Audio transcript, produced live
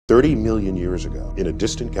30 million years ago, in a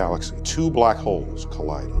distant galaxy, two black holes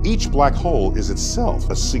collided. Each black hole is itself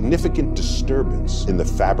a significant disturbance in the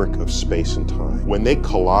fabric of space and time. When they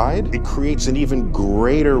collide, it creates an even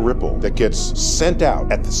greater ripple that gets sent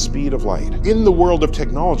out at the speed of light. In the world of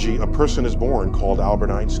technology, a person is born called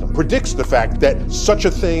Albert Einstein. Predicts the fact that such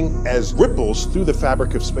a thing as ripples through the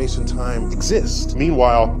fabric of space and time exist.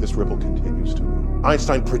 Meanwhile, this ripple continues to move.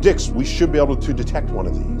 Einstein predicts we should be able to detect one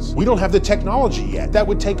of these. We don't have the technology yet. That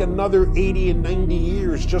would take another 80 and 90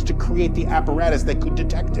 years just to create the apparatus that could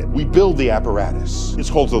detect it. We build the apparatus.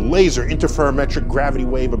 It's called the Laser Interferometric Gravity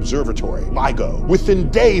Wave Observatory, LIGO.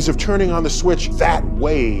 Within days of turning on the switch, that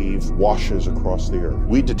wave washes across the Earth.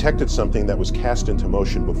 We detected something that was cast into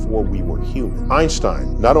motion before we were human.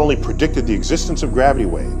 Einstein not only predicted the existence of gravity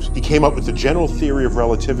waves, he came up with the general theory of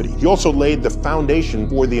relativity. He also laid the foundation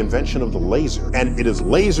for the invention of the laser. And it is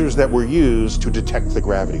lasers that were used to detect the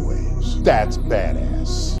gravity waves. That's badass.